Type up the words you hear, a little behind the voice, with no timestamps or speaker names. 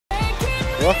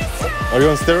What? Are you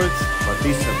on steroids? But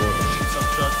this is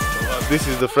This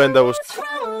is the friend that was...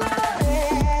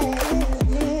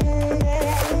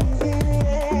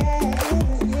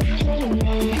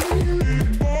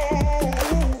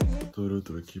 Dobro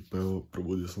jutro ekipa, evo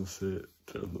probudio sam se,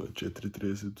 trenutno je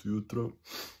 4:30 ujutro,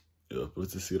 ja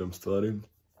procesiram stvari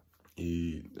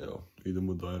i evo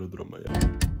idemo do aerodroma.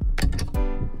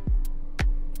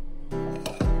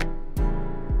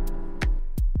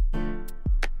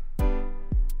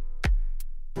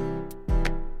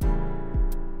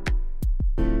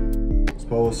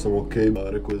 Spavao sam ok,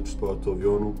 rekao da ću spavati u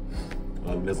avionu,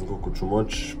 ali ne znam koliko ću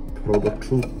moći, probat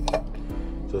ću.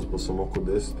 Zaspao sam oko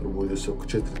 10, probudio se oko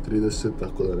 4:30,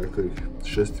 tako da nekakvih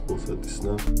 6,5 sati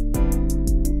sna.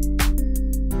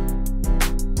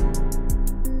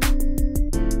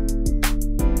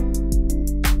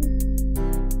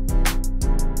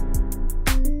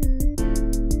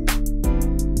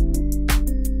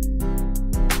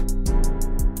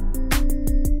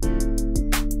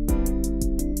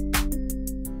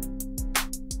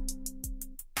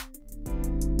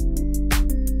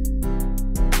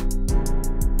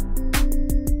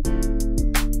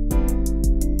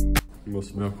 Imao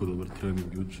sam jako dobar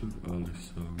trening jučer, ali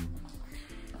sam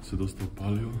se dosta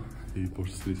opalio i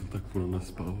pošto se nisam tako puno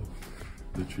naspavao,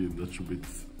 već vidim da ću biti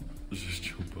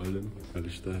žešće upaljen, ali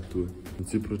šta je tu? Na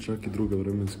Cipru čak i druga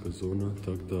vremenska zona,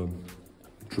 tako da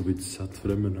ću biti sat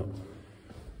vremena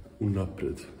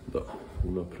unaprijed, da,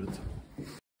 unaprijed.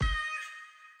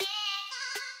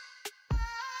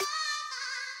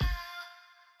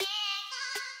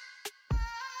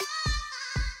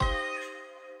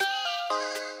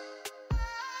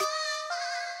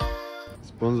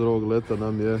 Sponzor ovog leta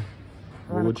nam je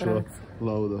omogućila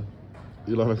Lauda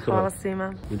i Lana Kralj. Hvala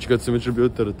svima. Znači kad sam jučer bio u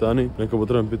teretani, neka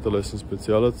potrebno pitala jesam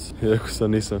specijalac i rekao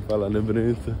sam nisam, hvala, ne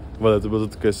brinite. Valjda to bilo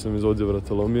zato kad sam izvodio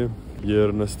vratolomije,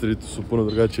 jer na streetu su puno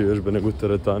drugačije vježbe nego u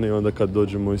teretani i onda kad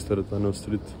dođemo iz teretane u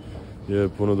street je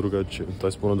puno drugačije,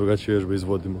 puno drugačije vježbe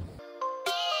izvodimo.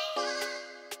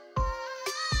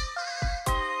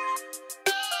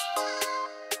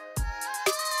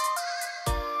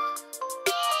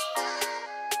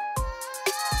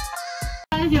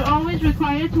 You're always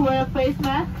required to wear a face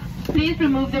mask. Please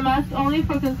remove the mask only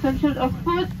for consumption of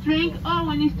food, drink, or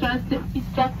when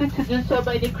instructed to do so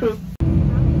by the crew.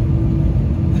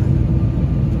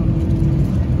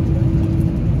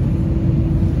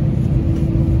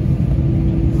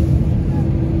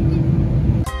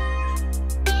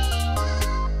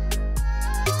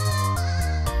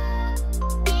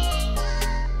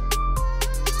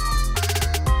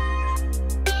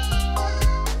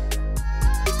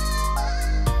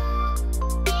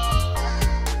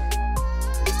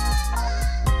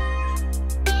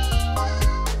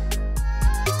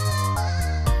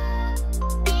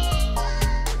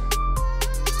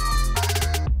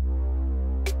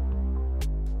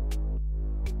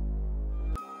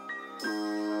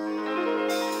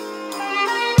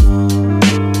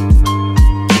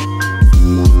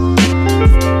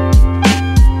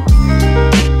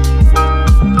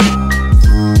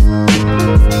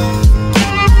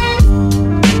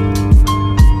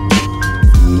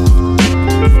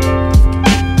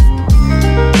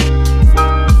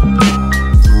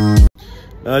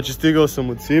 Znači stigao sam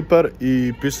u Cipar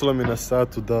i pisalo mi na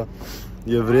satu da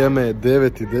je vrijeme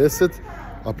 9:10,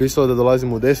 a pisalo da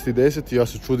dolazimo u 10:10 i ja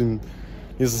se čudim,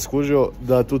 nisam skužio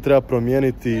da tu treba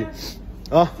promijeniti...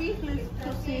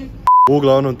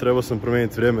 Uglavnom trebao sam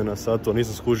promijeniti vrijeme na satu, a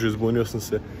nisam skužio, izbunio sam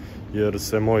se jer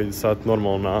se moj sat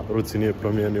normalno na ruci nije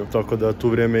promijenio, tako da tu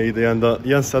vrijeme ide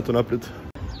jedan sat unaprijed.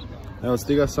 Evo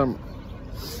stigao sam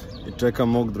i čekam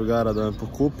mog drugara da me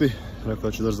pokupi, rekao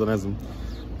da će doći za ne znam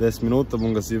 10 minuta,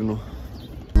 bom ga zivnu.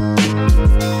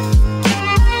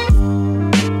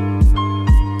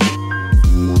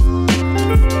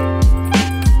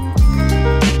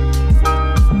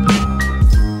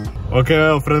 Ok,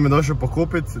 evo, friend me došao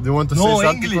pokupit. Do you want to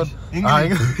say something?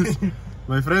 English.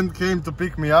 My friend came to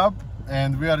pick me up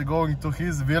and we are going to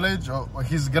his village,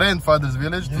 his grandfather's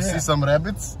village, to see some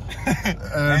rabbits.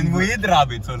 And we eat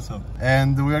rabbits also.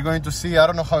 And we are going to see, I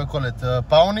don't know how you call it,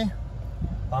 pauni?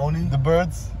 Pauni? The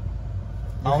birds.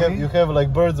 You have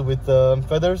like birds with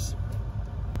feathers?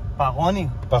 Pahoni?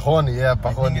 Pahoni, yeah,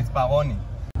 pahoni. I think it's pahoni.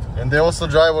 And they also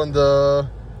drive on the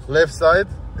left side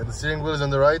and the steering wheel is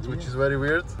on the right, which is very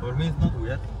weird. For me it's not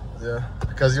weird. Yeah,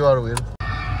 because you are weird.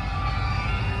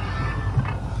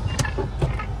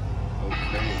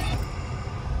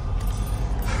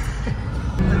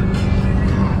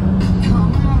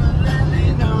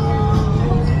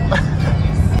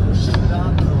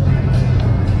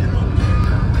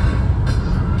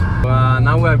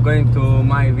 Now we are going to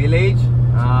my village.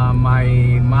 My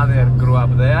mother grew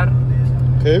up there.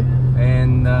 Okay.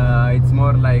 And it's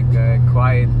more like a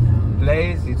quiet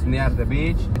place. It's near the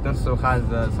beach. It also has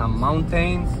some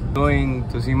mountains. Going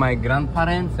to see my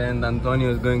grandparents, and Antonio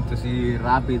is going to see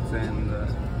rabbits and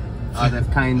other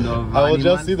kind of I will animals.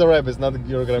 just see the rabbits, not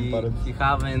your grandparents. He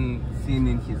haven't seen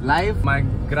in his life. My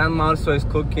grandma also is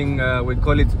cooking, we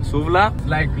call it suvla. It's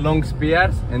like long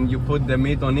spears and you put the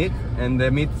meat on it and the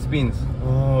meat spins.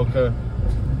 Oh, okay.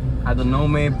 I don't know,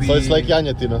 maybe... So it's like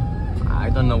janjetina. I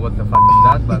don't know what the fuck is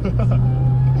that, but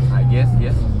I guess,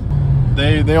 yes.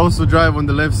 They also drive on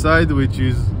the left side, which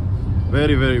is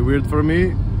very, very weird for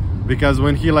me. Because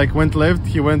when he like went left,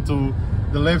 he went to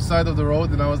the left side of the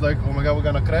road and I was like, oh my god, we're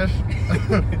gonna crash.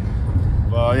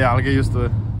 But yeah, I'll get used to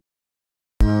it.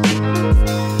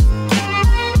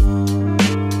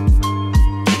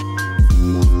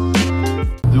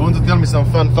 Do you want to tell me some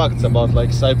fun facts about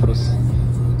like Cyprus?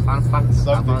 Fun facts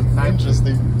about Something Cyprus.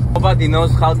 interesting. Nobody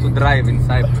knows how to drive in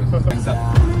Cyprus.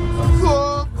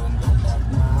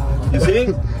 You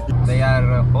see? They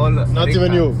are all Not rich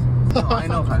even guys. you. No, I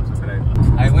know how to drive.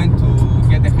 I went to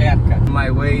get a haircut. On my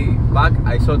way back,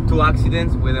 I saw 2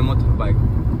 accidents with a motorbike.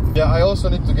 Yeah, I also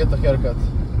need to get a haircut.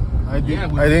 I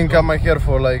didn't cut my hair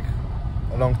for like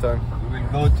a long time. We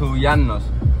will go to Yannos.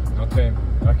 Okay,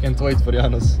 I can't wait for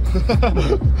Janos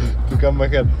to cut my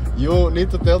hair. You need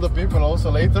to tell the people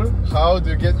also later, how do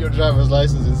you get your driver's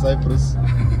license in Cyprus?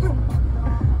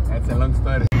 That's a long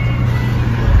story.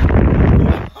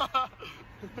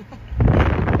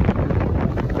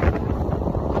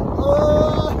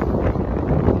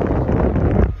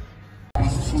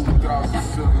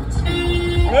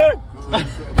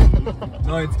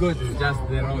 No, it's good, it's just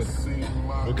the road.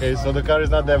 Okay, so the car is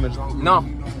not damaged. No,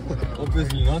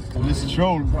 obviously not. This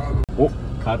troll. Oh,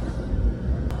 car.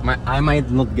 I might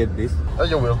not get this. Oh,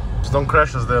 you will. Just don't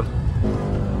crash us there.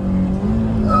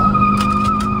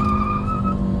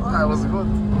 That was good.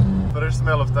 Fresh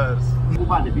smell of tires.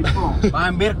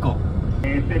 I'm Birko.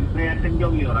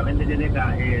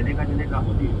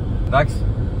 Εντάξει.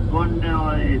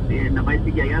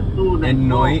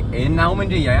 Εννοεί, να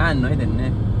και γιαγιά, εννοείται,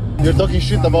 ναι. You're talking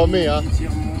shit about me, huh?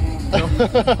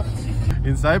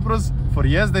 In Cyprus, for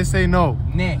yes they say no.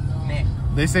 Ναι, ναι.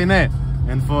 They say ne.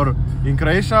 And for in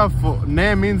Croatia, for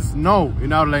ne means no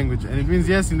in our language, and it means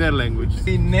yes in their language.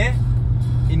 Ναι,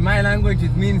 in my language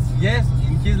it means yes,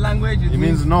 in his language it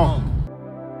means no.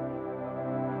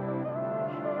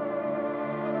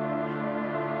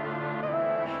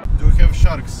 Do you have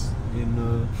sharks in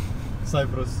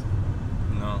Cyprus?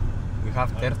 No, we have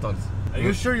turtles. Are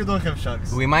you sure you don't have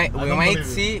sharks? We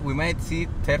might see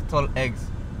turtle eggs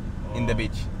in the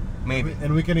beach, maybe. And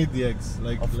we can eat the eggs,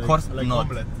 like course like not.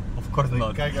 omelette. Of course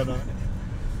not. Kaigana.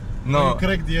 No, You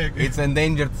crack the egg. it's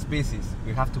endangered species.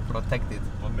 We have to protect it.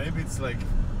 Or maybe it's like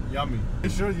yummy. Are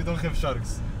you sure you don't have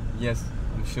sharks? Yes,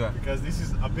 I'm sure. Because this is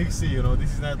a big sea, you know.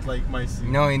 This is not like my sea.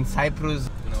 No, in Cyprus,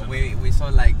 we saw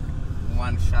like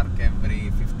 1 shark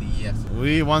every 50 years.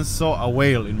 We once saw a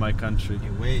whale in my country.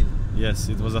 A whale. Yes,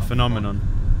 it was a phenomenon.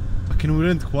 But can we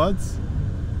rent quads?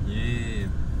 Yeah.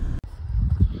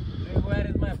 Where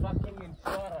is my fucking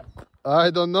insurance?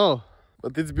 I don't know,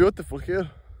 but it's beautiful here.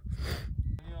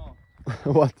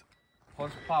 What?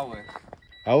 Horsepower.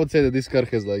 I would say that this car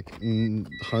has like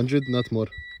 100, not more.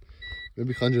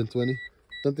 Maybe 120.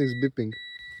 Something's beeping.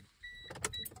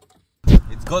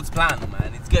 It's God's plan,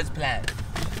 man. It's God's plan.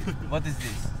 What is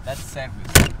this? That's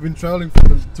service. We've been traveling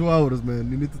for 2 hours,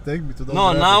 man. You need to take me to those No,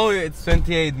 rapids. now it's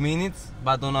 28 minutes,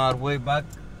 but on our way back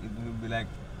it will be like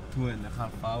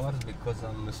 2.5 hours because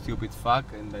I'm a stupid fuck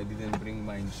and I didn't bring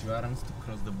my insurance to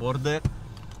cross the border.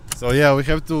 So yeah, we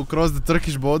have to cross the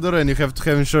Turkish border and you have to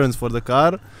have insurance for the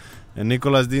car. And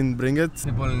Nikolas didn't bring it.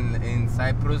 People in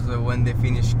Cyprus, when they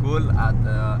finish school at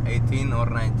 18 or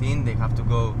 19, they have to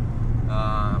go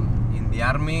in the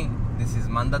army. This is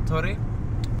mandatory.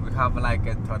 We have like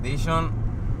a tradition.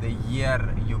 The year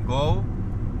you go,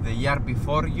 the year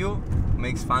before you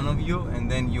makes fun of you, and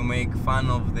then you make fun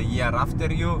of the year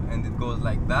after you, and it goes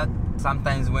like that.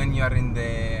 Sometimes when you are in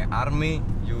the army,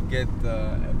 you get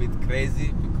a bit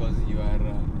crazy because you are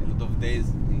a lot of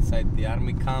days inside the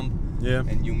army camp. Yeah.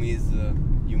 And you miss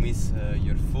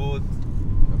your food,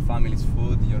 your family's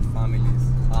food, your family's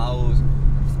house,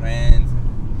 your friends,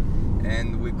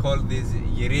 and we call this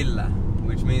yerilla,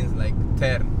 which means like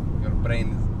turn. Your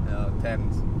brain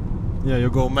turns. Yeah, you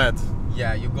go mad.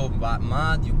 Yeah, you go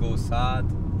mad, you go sad,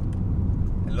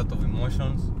 a lot of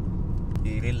emotions.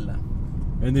 Yerilla.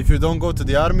 And if you don't go to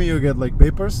the army, you get like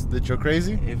papers that you're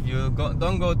crazy. If you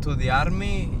don't go to the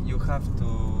army, you have to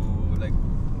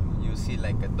see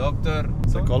like a doctor.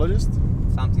 Psychologist?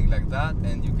 something like that,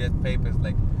 and you get papers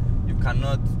like you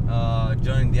cannot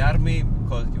join the army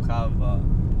because you have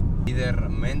either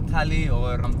mentally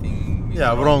or something is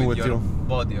wrong with your you.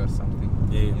 body or something.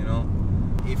 Yeah. You know,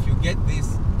 if you get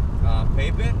this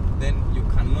paper, then you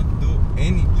cannot do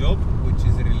any job which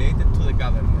is related to the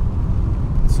government.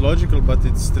 It's logical, but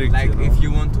it's strict. Like you know? if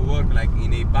you want to work like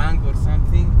in a bank or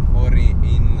something, or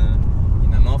in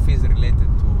an office related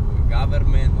to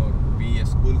government, or be a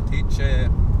school teacher,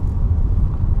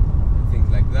 things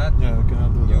like that. Yeah, you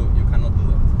cannot do that. You cannot do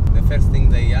that. The first thing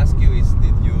they ask you is,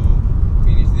 did you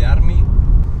finish the army?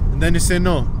 And then you say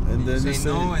no, and You then you say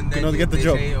no, and then cannot get the they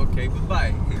job. say okay,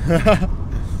 goodbye.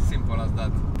 Simple as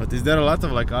that. But is there a lot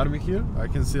of like army here? I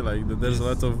can see like that there's a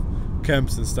Yes. lot of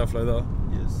camps and stuff like that.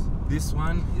 Yes. This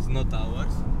one is not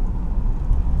ours.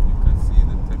 You can see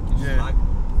the Turkish Yeah. flag.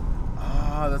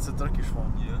 Ah, that's a Turkish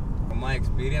one. Yeah. From my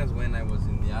experience when I was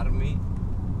in the army,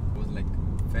 it was like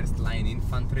first line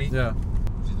infantry, Yeah.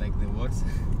 which is like the worst.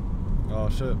 Oh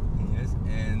shit. Yes.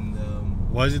 And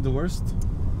Why is it the worst?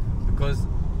 because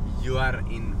you are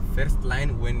in first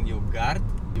line when you guard,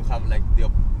 you have like the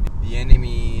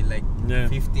enemy like Yeah.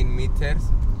 15 meters,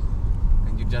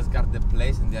 and you just guard the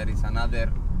place, and there is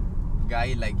another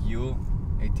guy like you,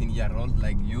 18-year-old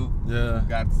like you, Yeah. who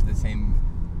guards the same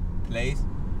place,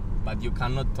 but you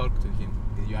cannot talk to him.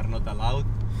 You are not allowed.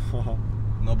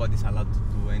 Nobody's allowed to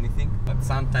do anything. But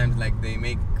sometimes like they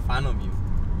make fun of you.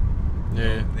 You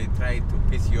Yeah. know, they try to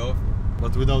piss you off.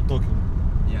 But without talking.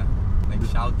 Yeah. Like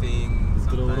shouting.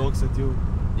 Throw sometimes. rocks at you.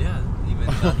 Yeah, even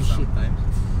that sometimes.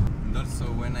 And also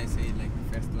when I say like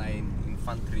first line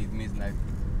infantry, it means like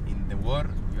in the war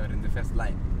you are in the first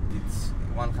line. It's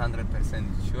 100%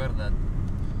 sure that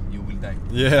you will die.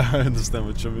 Yeah, I understand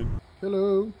what you mean.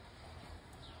 Hello.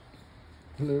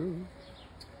 Hello.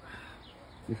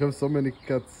 You have so many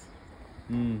cats.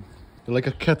 You're like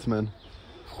a cat man.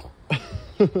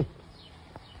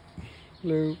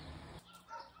 Hello.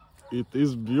 It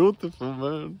is beautiful,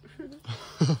 man.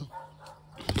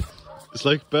 It's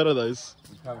like paradise.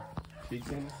 We have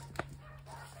chickens.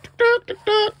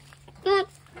 We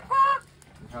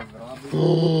have rabbits.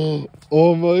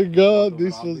 Oh my god,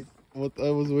 this was what I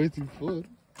was waiting for.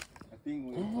 I think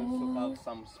we also have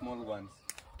some small ones.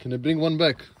 Can I bring one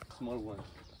back? Small ones.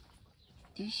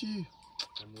 Tishy.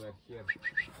 And we're here.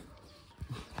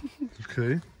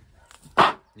 Okay.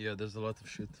 Yeah, there's a lot of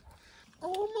shit.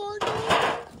 Oh my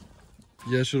god.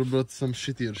 Yeah, I should have brought some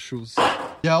shittier shoes.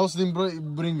 Yeah, I also didn't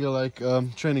bring like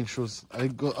training shoes.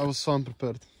 I was so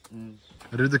unprepared.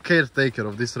 You're the caretaker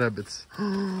of these rabbits.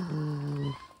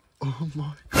 Oh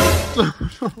my god.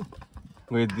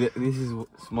 Wait, this is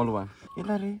small one.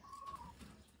 Hillary.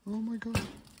 Oh my god.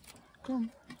 Come.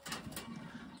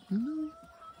 No.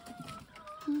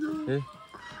 No. Hey.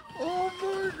 Oh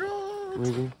my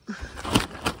god.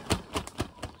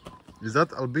 Is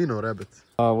that albino rabbit?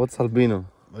 What's albino?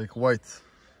 Like white.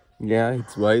 Yeah,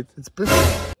 it's white. It's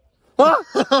perfect. Oh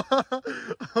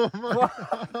my god.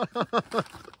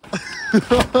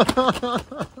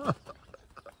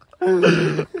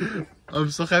 I'm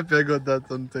so happy I got that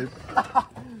on tape. I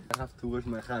have to wash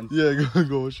my hands. Yeah,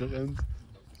 go wash your hands.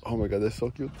 Oh my god, that's so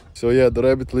cute. So yeah, the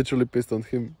rabbit literally pissed on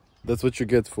him. That's what you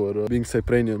get for being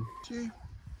Cyprian.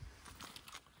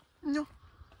 No.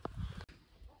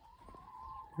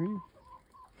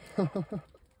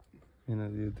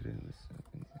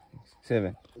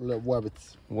 7.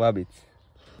 Rabbits. Wabbits.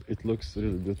 It looks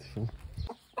really beautiful.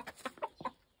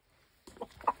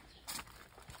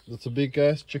 That's a big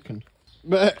ass chicken.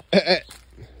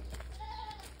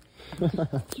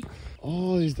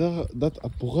 Oh, is that a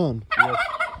puran? Yes.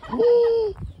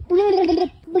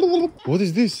 What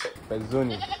is this?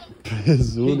 Pezzoni.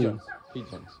 Pezzoni.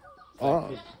 Pigeons. Ah,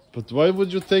 but why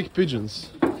would you take pigeons?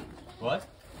 What?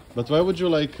 But why would you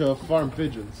like farm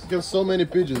pigeons? You have so many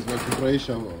pigeons like in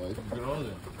Croatia, like. Grow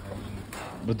them.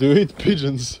 But do you eat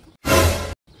pigeons?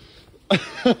 Do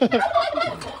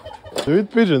you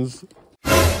eat pigeons?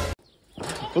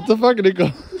 What the fuck,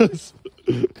 Nikolas?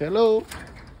 Hello.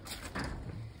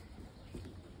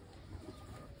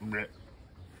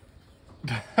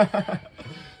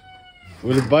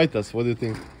 Will it bite us? What do you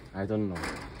think? I don't know.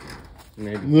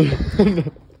 Maybe. No,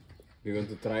 You want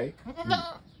to try?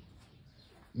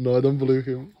 no, I don't believe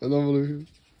him. I don't believe him.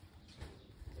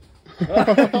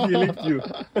 He licked you.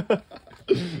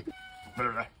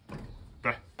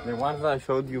 The ones that I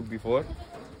showed you before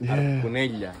are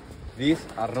Cunella. These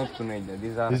are not Cunella.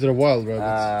 These are wild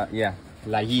rabbits. yeah,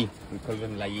 Lagi. We call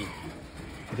them Lagi.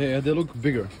 They look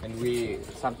bigger. And we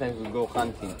sometimes we go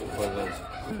hunting for those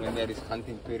when there is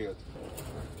hunting period.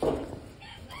 Oh,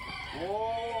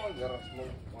 there are small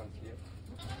ones here.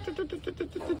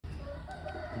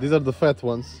 These are the fat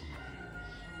ones.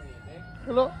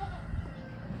 Hello.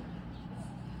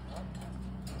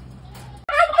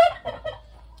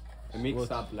 A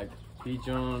mix up like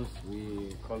pigeons.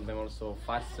 We call them also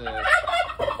farces.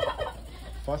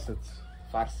 Faucets.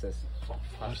 Farces.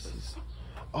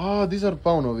 Ah, these are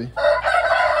paunovi.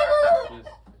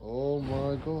 Oh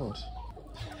my god.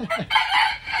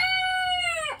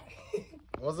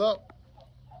 What's up?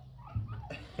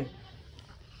 I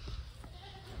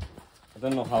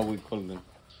don't know how we call them.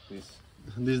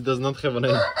 This does not have a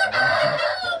name.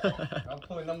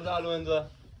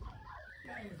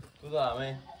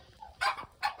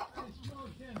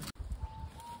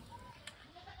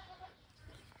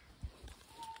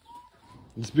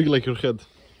 It's big like your head.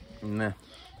 Nah.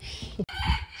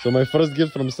 So my first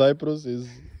gift from Cyprus is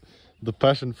the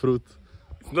passion fruit.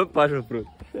 It's not passion fruit.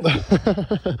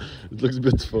 It looks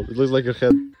beautiful. It looks like your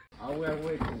head. Now we are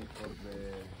waiting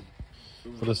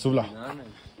For the suvla.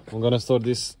 I'm gonna store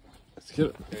this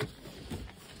here.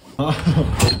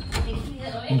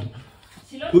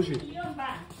 Push it.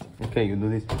 Okay, you do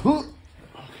this. Okay.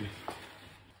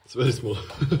 It's very small.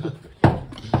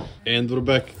 And we're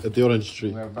back at the orange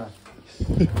tree. We are back.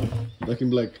 Back in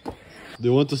black. Do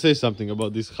you want to say something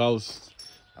about this house?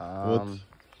 What?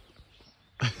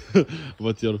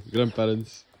 What your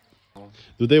grandparents?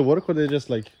 Do they work or they just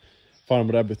like farm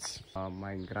rabbits?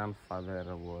 My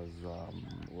grandfather was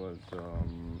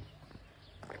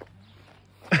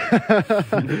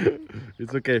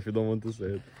It's okay if you don't want to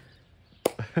say it.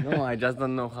 No, I just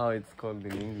don't know how it's called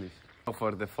in English.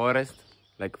 For the forest,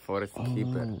 like forest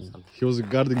keeper. Or something. He was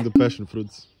guarding the passion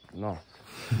fruits. No.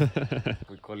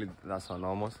 We call it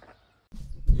dasonomos.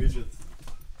 Midget.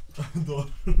 Door.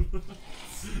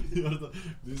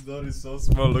 This door is so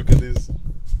small, look at this.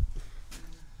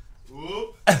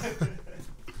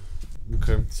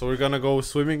 Okay, so we're gonna go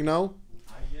swimming now.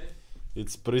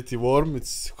 It's pretty warm.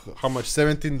 It's how much?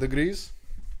 17 degrees.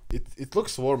 It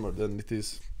looks warmer than it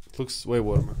is. It looks way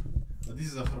warmer. This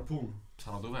is a harpoon.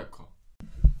 Dum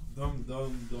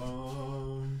dum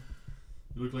dum.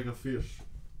 You look like a fish.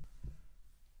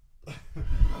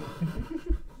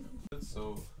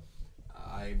 So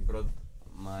I brought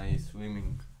my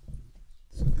swimming.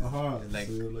 Like,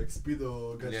 so you're like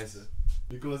Speedo gadget. Yes.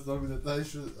 Nikolas told me that I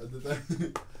should.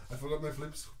 I forgot my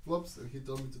flops, and he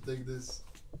told me to take this.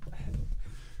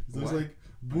 It looks like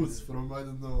boots from I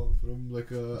don't know, from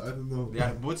like I don't know. They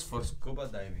are boots for scuba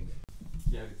diving.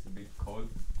 Yeah, it's a bit cold.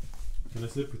 Can I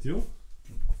sleep with you?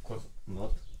 Of course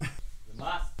not. The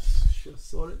mask.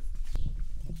 Sorry.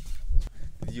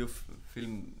 Did you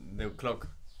film the clock?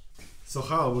 So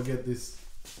how we get this?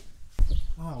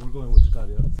 Ah, we're going with the car,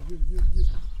 yeah.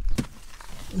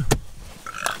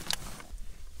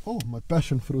 Oh, my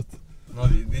passion fruit. No,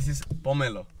 this is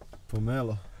pomelo.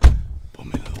 Pomelo.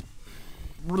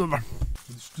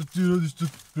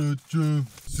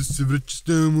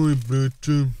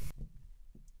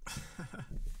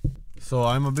 So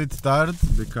I'm a bit tired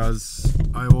because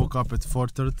I woke up at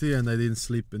 4:30 and I didn't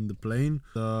sleep in the plane.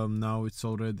 Now it's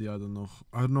already I don't know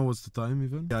what's the time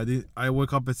even. Yeah, I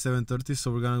woke up at 7:30,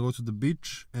 so we're gonna go to the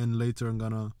beach and later I'm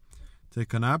gonna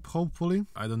take a nap hopefully.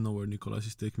 I don't know where Nikolas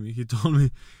is taking me. He told me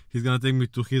he's gonna take me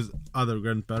to his other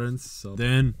grandparents. So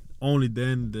then only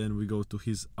then we go to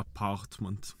his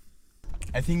apartment.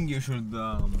 I think you should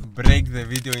break the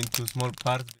video into small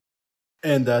parts.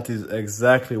 And that is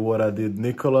exactly what I did,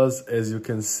 Nikolas. As you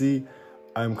can see,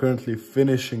 I'm currently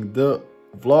finishing the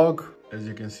vlog. As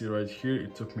you can see right here,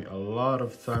 it took me a lot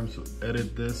of time to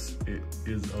edit this. It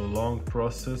is a long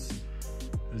process.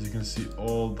 As you can see,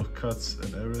 all the cuts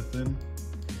and everything.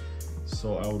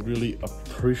 So I would really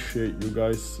appreciate you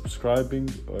guys subscribing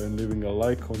and leaving a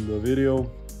like on the video.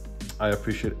 I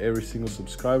appreciate every single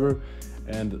subscriber,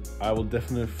 and I will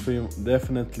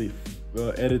definitely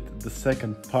edit the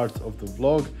second part of the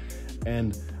vlog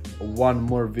and one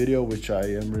more video which I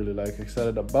am really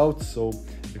excited about. So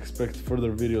expect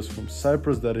further videos from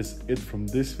Cyprus. That is it from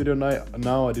this video.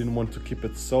 Now I didn't want to keep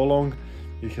it so long.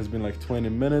 It has been like 20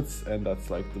 minutes and that's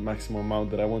like the maximum amount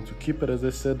that I want to keep it, as I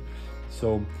said.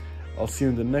 So I'll see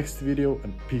you in the next video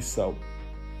and peace out.